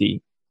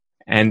 50-50.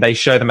 And they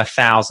show them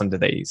 1,000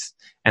 of these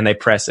and they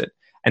press it.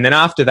 And then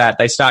after that,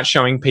 they start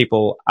showing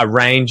people a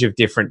range of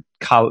different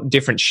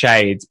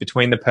shades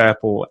between the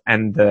purple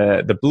and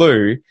the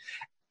blue.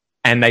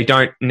 And they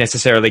don't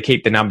necessarily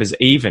keep the numbers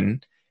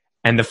even.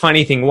 And the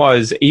funny thing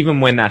was, even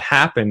when that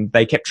happened,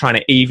 they kept trying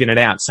to even it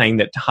out, saying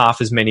that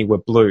half as many were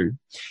blue.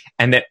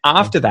 And then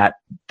after that,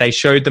 they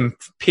showed them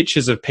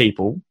pictures of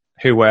people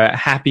who were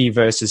happy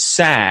versus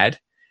sad.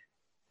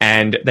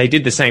 And they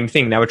did the same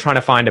thing. They were trying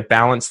to find a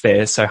balance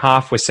there. So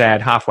half were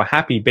sad, half were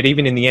happy. But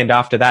even in the end,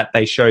 after that,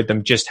 they showed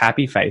them just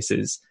happy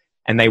faces.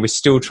 and they were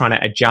still trying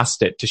to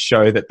adjust it to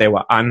show that there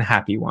were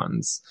unhappy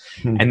ones.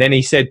 Hmm. And then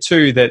he said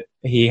too that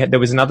there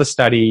was another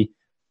study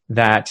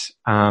that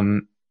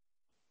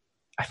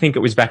I think it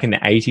was back in the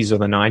 80s or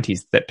the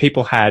 90s that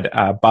people had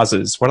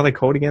buzzers. What are they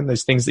called again?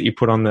 Those things that you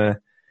put on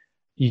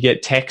you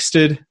get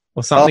texted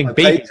or something. Oh,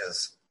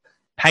 pages.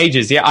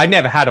 Pages, yeah. I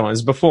never had one. It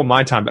was before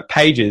my time, but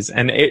pages.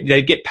 And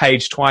they'd get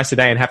paged twice a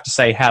day and have to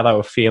say how they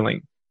were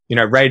feeling,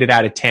 rated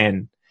out of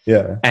 10.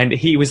 Yeah. And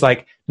he was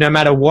like, no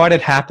matter what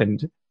had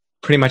happened,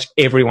 pretty much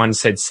everyone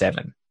said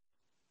 7.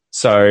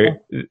 So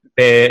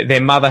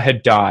their mother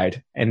had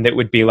died, and it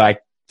would be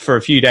like for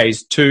a few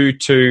days, 2,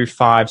 2,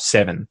 5,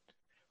 7.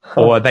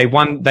 Or they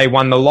won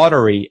the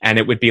lottery, and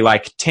it would be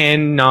like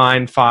 10,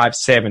 9, 5,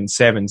 7,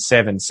 7,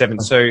 7, 7.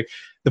 So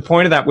the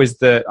point of that was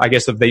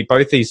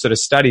both these sort of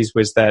studies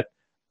was that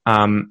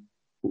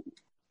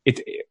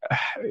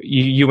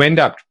you end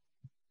up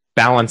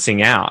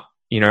balancing out,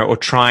 or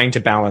trying to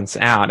balance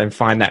out and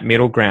find that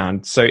middle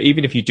ground. So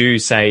even if you do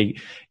say,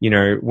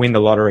 win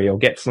the lottery or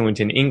get fluent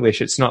in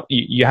English, it's not,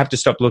 you have to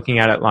stop looking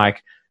at it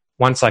like,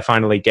 once I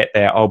finally get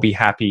there, I'll be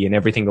happy and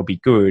everything will be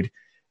good.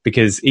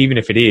 Because even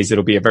if it is,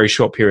 it'll be a very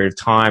short period of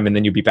time and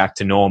then you'll be back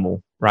to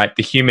normal, right?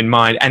 The human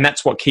mind, and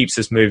that's what keeps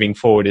us moving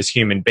forward as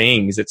human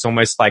beings. It's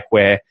almost like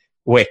we're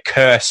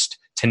cursed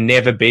to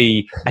never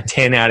be a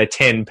 10 out of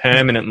 10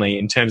 permanently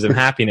in terms of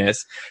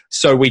happiness.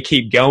 So we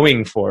keep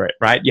going for it,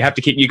 right? You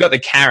got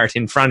the carrot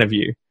in front of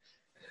you.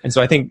 And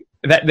so I think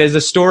that there's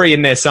a story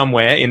in there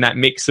somewhere in that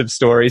mix of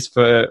stories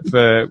for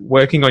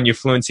working on your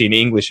fluency in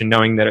English and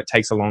knowing that it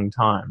takes a long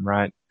time,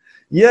 right?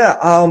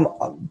 Yeah,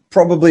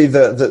 probably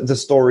the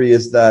story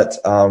is that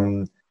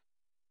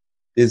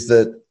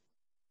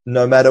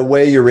no matter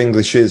where your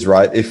English is,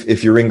 right?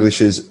 If your English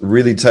is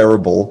really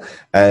terrible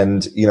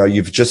and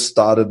you've just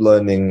started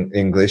learning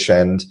English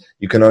and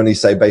you can only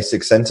say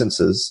basic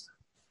sentences,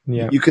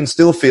 you can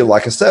still feel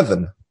like a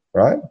 7,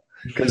 right?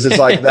 Because it's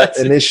like that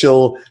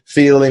initial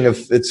feeling of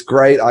it's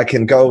great, I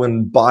can go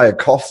and buy a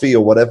coffee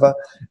or whatever,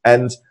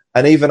 and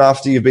even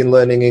after you've been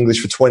learning English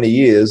for 20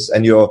 years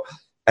and you're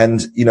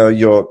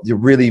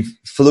really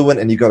fluent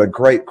and you've got a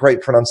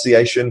great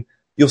pronunciation,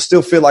 you'll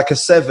still feel like a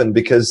 7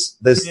 because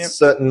there's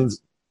certain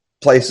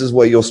places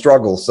where you'll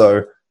struggle.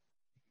 So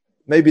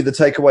maybe the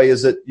takeaway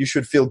is that you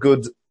should feel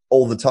good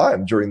all the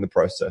time during the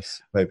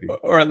process, maybe.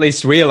 Or at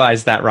least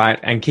realize that, right?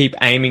 And keep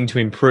aiming to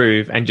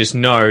improve, and just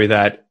know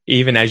that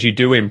even as you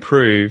do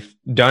improve,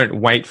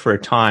 don't wait for a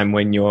time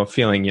when you're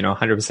feeling,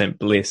 100%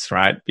 bliss,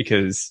 right?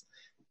 Because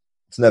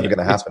it's never going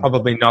to happen. It's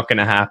probably not going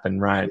to happen,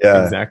 right?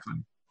 Yeah. Exactly.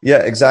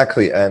 Yeah,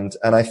 exactly. And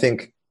I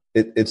think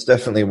it's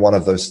definitely one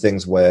of those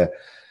things where,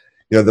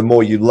 the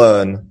more you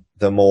learn,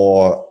 the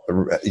more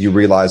you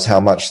realize how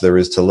much there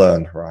is to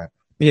learn, right?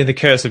 Yeah, the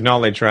curse of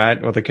knowledge,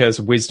 right? Or the curse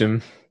of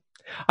wisdom.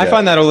 I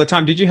find that all the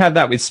time. Did you have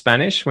that with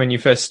Spanish when you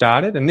first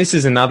started? And this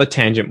is another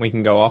tangent we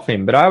can go off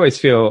in, but I always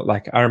feel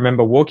like I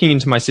remember walking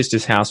into my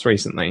sister's house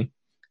recently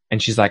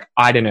and she's like,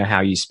 I don't know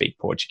how you speak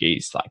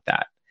Portuguese like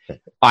that.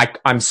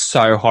 I'm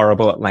so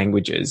horrible at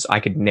languages. I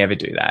could never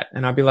do that.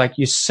 And I'd be like,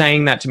 you're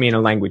saying that to me in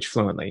a language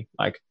fluently.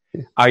 Like,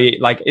 are you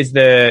like, is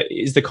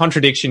the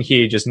contradiction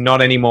here just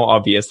not any more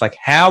obvious? Like,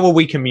 how are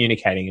we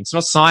communicating? It's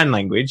not sign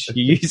language.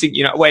 You're using,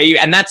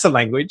 and that's a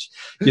language.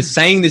 You're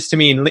saying this to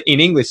me in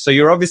English. So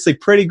you're obviously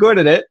pretty good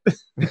at it.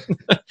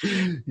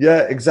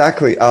 Yeah,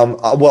 exactly.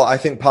 Well, I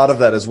think part of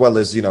that as well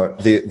is,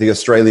 the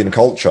Australian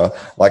culture,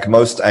 like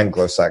most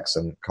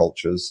Anglo-Saxon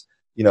cultures,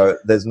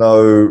 there's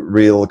no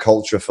real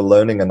culture for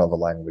learning another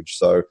language.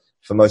 So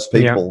for most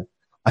people,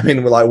 I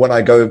mean, like when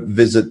I go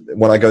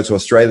to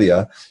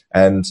Australia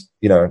and,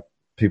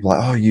 people are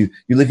like, oh, you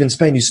live in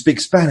Spain, you speak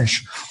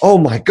Spanish. Oh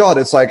my God.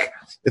 It's like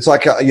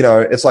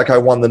I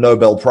won the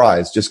Nobel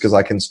Prize just because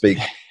I can speak,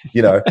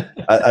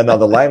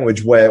 another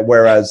language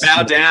whereas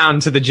bow down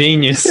to the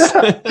genius.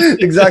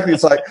 Exactly.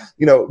 It's like,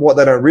 what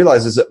they don't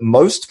realize is that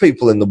most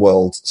people in the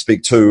world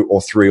speak 2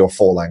 or 3 or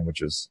 4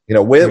 languages.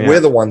 We're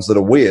the ones that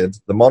are weird,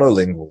 the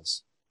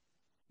monolinguals.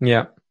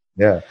 Yeah.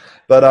 Yeah.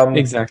 But,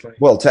 exactly.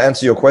 Well, to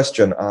answer your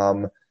question,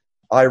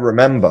 I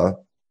remember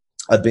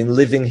I'd been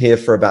living here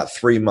for about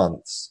 3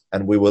 months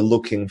and we were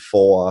looking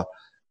for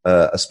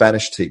a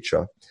Spanish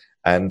teacher.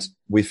 And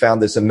we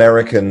found this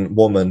American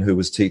woman who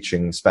was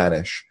teaching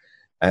Spanish.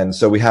 And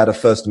so we had a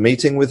first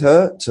meeting with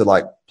her to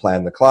like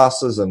plan the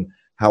classes and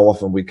how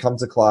often we'd come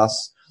to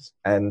class.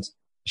 And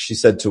she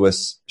said to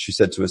us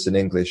in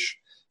English,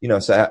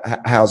 so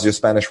how's your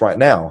Spanish right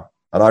now?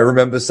 And I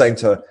remember saying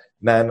to her,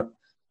 man,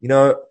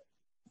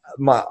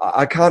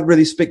 I can't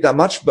really speak that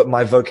much, but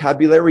my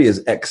vocabulary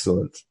is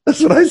excellent.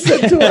 That's what I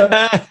said to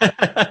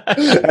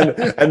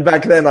her. and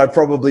back then I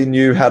probably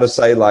knew how to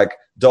say like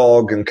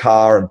dog and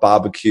car and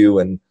barbecue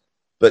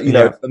but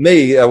for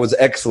me, it was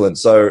excellent.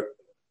 So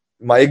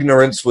my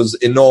ignorance was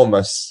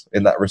enormous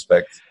in that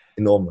respect.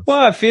 Enormous.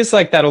 Well, it feels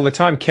like that all the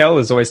time. Kel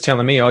is always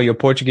telling me, oh, your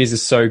Portuguese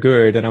is so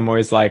good. And I'm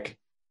always like,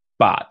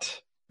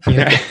 but,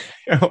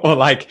 or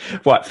like,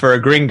 what, for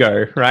a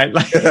gringo, right?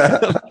 Like,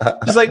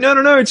 just like,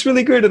 no, it's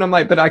really good. And I'm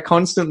like, but I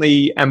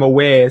constantly am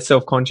aware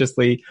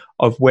self-consciously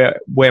of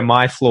where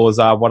my flaws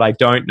are, what I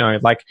don't know.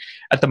 Like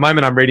at the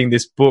moment, I'm reading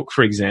this book,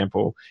 for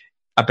example,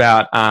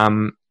 about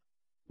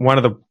one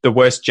of the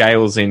worst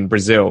jails in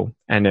Brazil,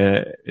 and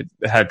it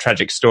had a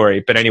tragic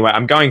story. But anyway,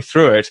 I'm going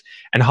through it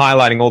and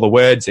highlighting all the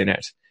words in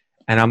it.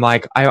 And I'm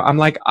like,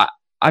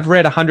 I've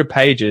read 100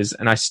 pages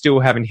and I still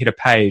haven't hit a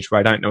page where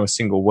I don't know a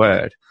single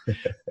word.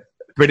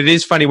 But it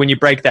is funny when you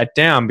break that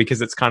down,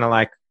 because it's kind of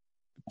like,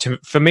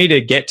 for me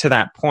to get to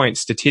that point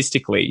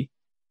statistically,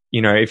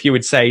 you know, if you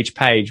would say each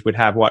page would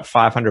have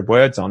 500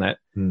 words on it,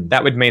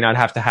 that would mean I'd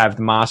have to have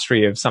the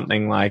mastery of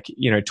something like,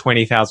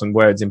 20,000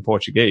 words in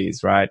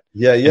Portuguese, right?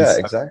 Yeah,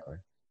 exactly.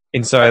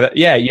 And so,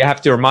 you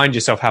have to remind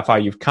yourself how far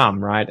you've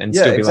come, right? And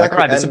still be like,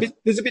 right, there's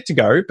a bit to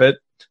go, but.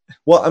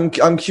 Well,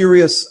 I'm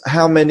curious,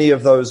 how many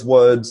of those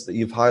words that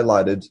you've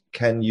highlighted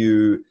can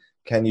you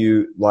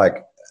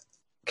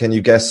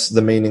guess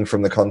the meaning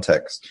from the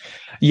context?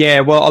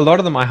 Yeah, well, a lot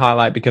of them I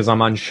highlight because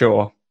I'm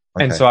unsure.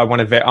 Okay. And so I want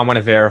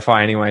to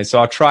verify anyway. So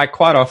I'll try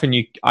quite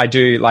often. I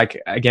do,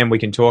 like, again, we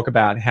can talk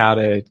about how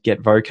to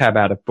get vocab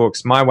out of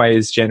books. My way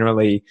is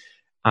generally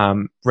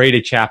read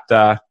a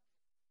chapter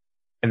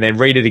and then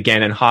read it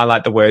again and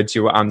highlight the words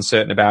you were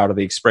uncertain about or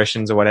the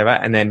expressions or whatever,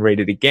 and then read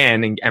it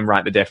again and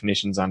write the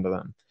definitions under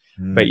them.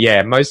 But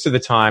yeah, most of the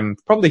time,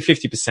 probably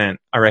 50%,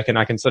 I reckon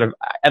I can sort of,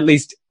 at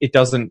least it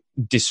doesn't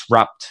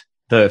disrupt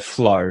the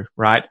flow,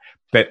 right?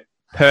 But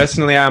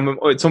personally,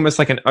 it's almost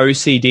like an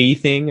OCD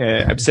thing,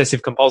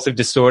 obsessive compulsive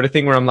disorder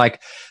thing, where I'm like,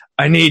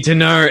 I need to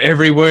know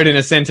every word in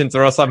a sentence,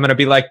 or else I'm going to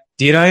be like,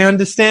 did I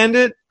understand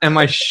it? Am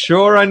I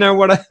sure I know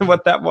what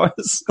that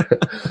was?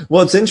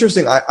 Well, it's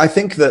interesting. I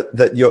think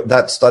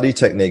that study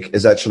technique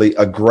is actually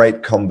a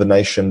great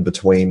combination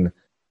between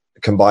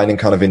combining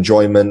kind of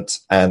enjoyment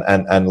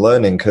and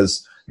learning,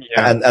 because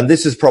and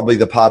this is probably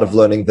the part of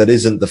learning that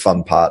isn't the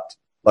fun part.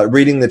 Like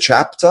reading the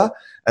chapter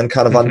and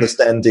kind of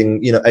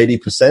understanding,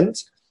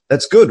 80%,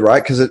 that's good,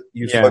 right? Because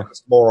you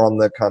focus more on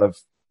the kind of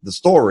the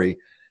story.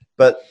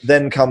 But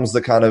then comes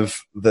the kind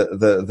of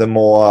the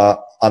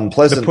more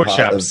unpleasant part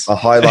of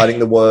highlighting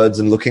the words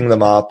and looking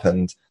them up,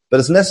 but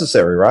it's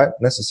necessary, right?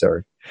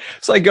 Necessary.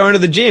 It's like going to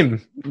the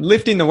gym.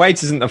 Lifting the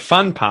weights isn't the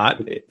fun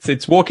part.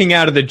 It's walking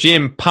out of the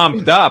gym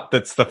pumped up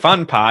that's the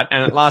fun part,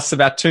 and it lasts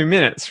about 2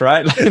 minutes,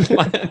 right?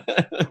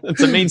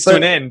 It's a means to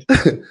an end.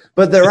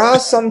 But there are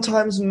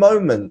sometimes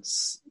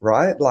moments,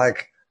 right?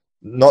 Like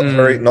not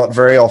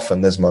very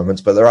often there's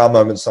moments, but there are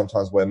moments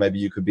sometimes where maybe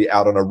you could be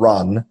out on a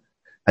run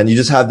and you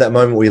just have that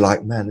moment where you're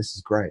like, man, this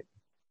is great.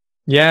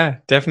 Yeah,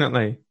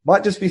 definitely.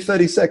 Might just be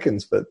 30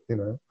 seconds, but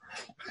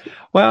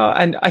Well,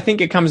 and I think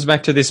it comes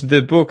back to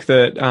the book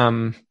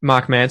that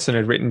Mark Manson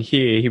had written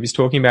here. He was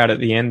talking about at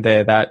the end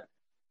there, that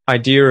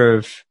idea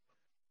of,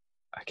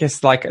 I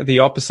guess, like the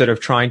opposite of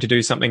trying to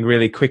do something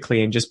really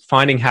quickly and just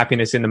finding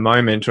happiness in the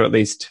moment, or at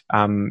least,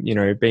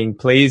 being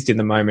pleased in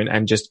the moment,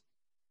 and just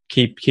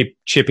keep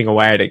chipping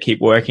away at it,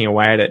 keep working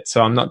away at it.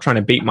 So I'm not trying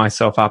to beat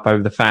myself up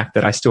over the fact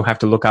that I still have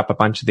to look up a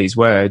bunch of these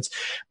words,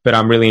 but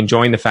I'm really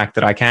enjoying the fact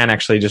that I can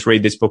actually just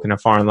read this book in a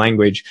foreign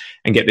language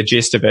and get the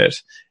gist of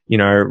it,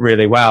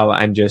 really well,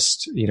 and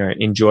just,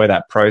 enjoy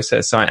that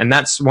process. So, and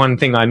that's one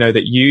thing I know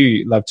that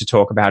you love to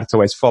talk about. It's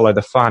always follow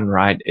the fun,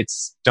 right?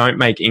 It's don't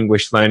make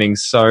English learning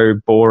so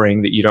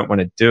boring that you don't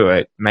want to do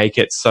it. Make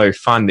it so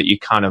fun that you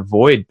can't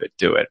avoid but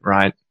do it,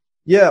 right?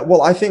 Yeah,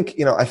 well, I think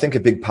a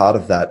big part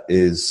of that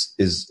is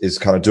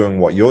kind of doing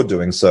what you're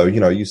doing. So,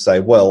 you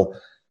say, well,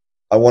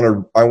 I want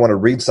to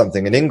read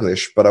something in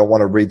English, but I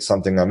want to read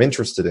something I'm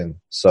interested in.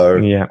 So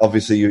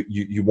obviously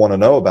you want to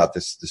know about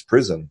this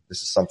prison.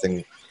 This is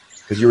something,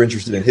 because you're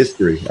interested in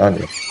history, aren't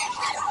you?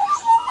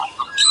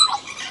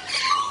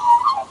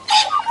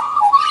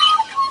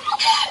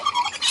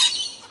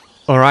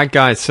 All right,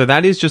 guys. So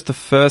that is just the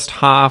first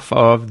half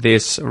of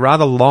this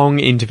rather long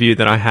interview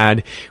that I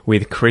had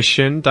with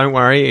Christian. Don't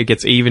worry, it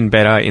gets even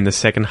better in the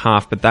second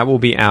half, but that will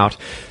be out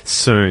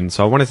soon.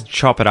 So I wanted to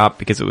chop it up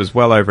because it was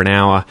well over an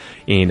hour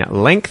in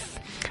length.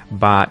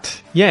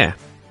 But yeah,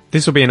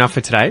 this will be enough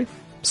for today.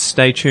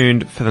 Stay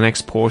tuned for the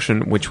next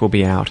portion, which will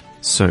be out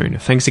soon.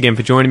 Thanks again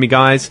for joining me,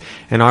 guys,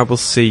 and I will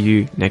see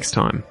you next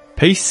time.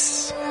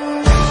 Peace.